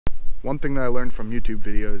One thing that I learned from YouTube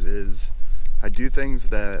videos is I do things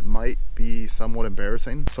that might be somewhat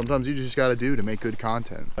embarrassing. Sometimes you just gotta do to make good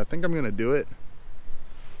content. I think I'm gonna do it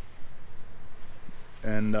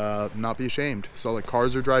and not be ashamed. So like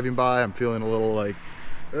cars are driving by, I'm feeling a little like,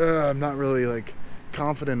 I'm not really like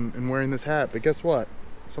confident in wearing this hat, but guess what?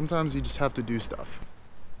 Sometimes you just have to do stuff.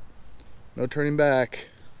 No turning back.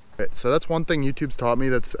 So that's one thing YouTube's taught me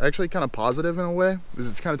that's actually kind of positive in a way, is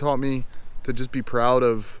it's kind of taught me to just be proud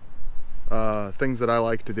of things that I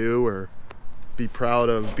like to do, or be proud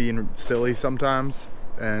of being silly sometimes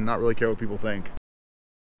and not really care what people think.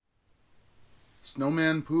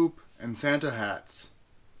 Snowman poop and Santa hats.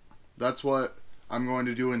 That's what I'm going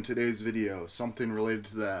to do in today's video, something related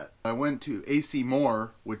to that. I went to AC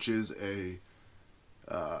Moore, which is a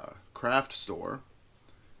craft store,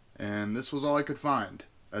 and this was all I could find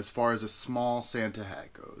as far as a small Santa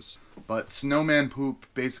hat goes. But snowman poop,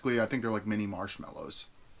 basically I think they're like mini marshmallows.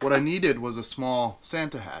 What I needed was a small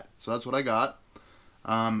Santa hat, so that's what I got.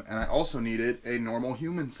 And I also needed a normal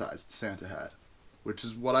human-sized Santa hat, which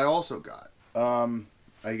is what I also got.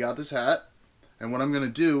 I got this hat, and what I'm going to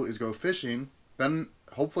do is go fishing, then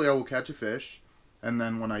hopefully I will catch a fish, and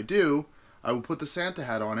then when I do, I will put the Santa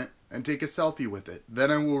hat on it and take a selfie with it. Then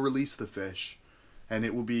I will release the fish, and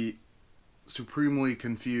it will be supremely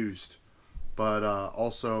confused, but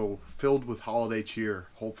also filled with holiday cheer,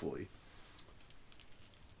 hopefully.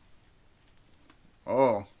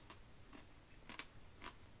 Oh.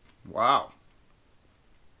 Wow.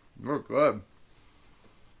 They're good.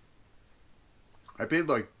 I paid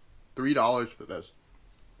like $3 for this.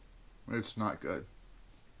 It's not good.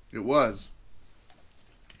 It was.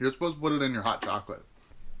 You're supposed to put it in your hot chocolate.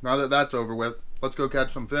 Now that that's over with, let's go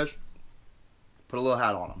catch some fish. Put a little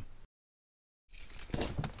hat on them.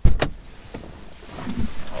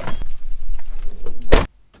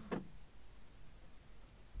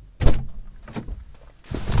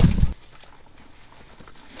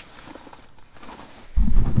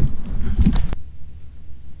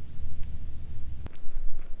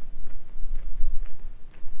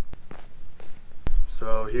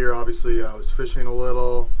 So here obviously I was fishing a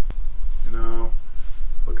little, you know,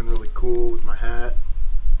 looking really cool with my hat.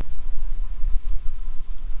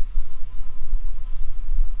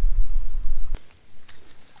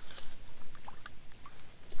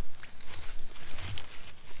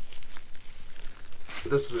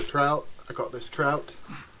 This is a trout. I caught this trout.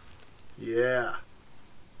 Yeah.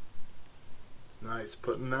 Nice,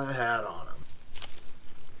 putting that hat on him.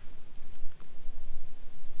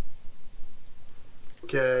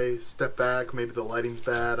 Okay, step back, maybe the lighting's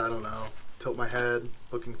bad, I don't know. Tilt my head,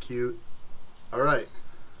 looking cute. Alright.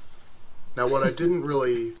 Now what I didn't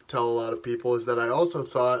really tell a lot of people is that I also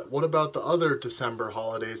thought, what about the other December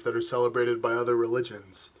holidays that are celebrated by other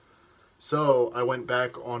religions? So I went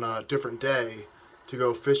back on a different day to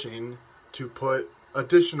go fishing to put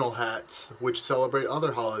additional hats which celebrate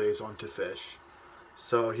other holidays onto fish.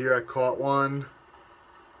 So here I caught one,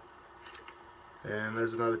 and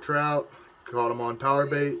there's another trout. Caught him on power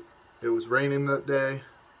bait. It was raining that day,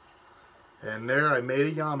 and there I made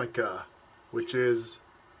a yarmulke, which is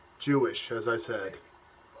Jewish, as I said.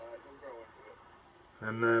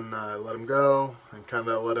 And then I let him go and kind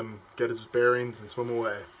of let him get his bearings and swim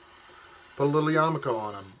away. Put a little yarmulke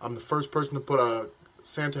on him. I'm the first person to put a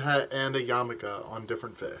Santa hat and a yarmulke on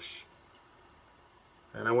different fish.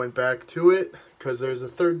 And I went back to it because there's a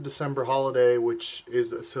third December holiday which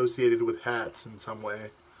is associated with hats in some way,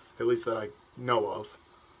 at least that I know of.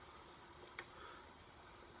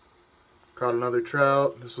 Caught another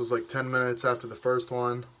trout. This was like 10 minutes after the first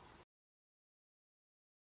one.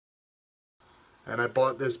 And I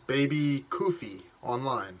bought this baby kufi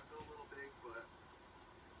online.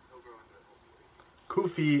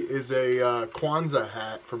 Kufi is a Kwanzaa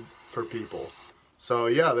hat for people. So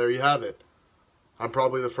yeah, there you have it. I'm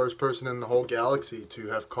probably the first person in the whole galaxy to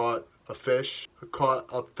have caught a fish and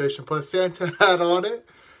put a Santa hat on it.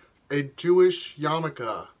 A Jewish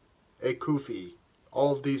yarmulke, a kufi.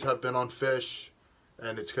 All of these have been on fish,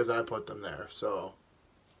 and it's because I put them there. So,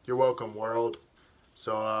 you're welcome, world.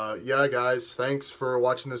 So, yeah, guys, thanks for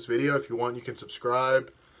watching this video. If you want, you can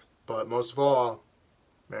subscribe. But most of all,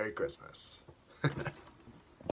 Merry Christmas.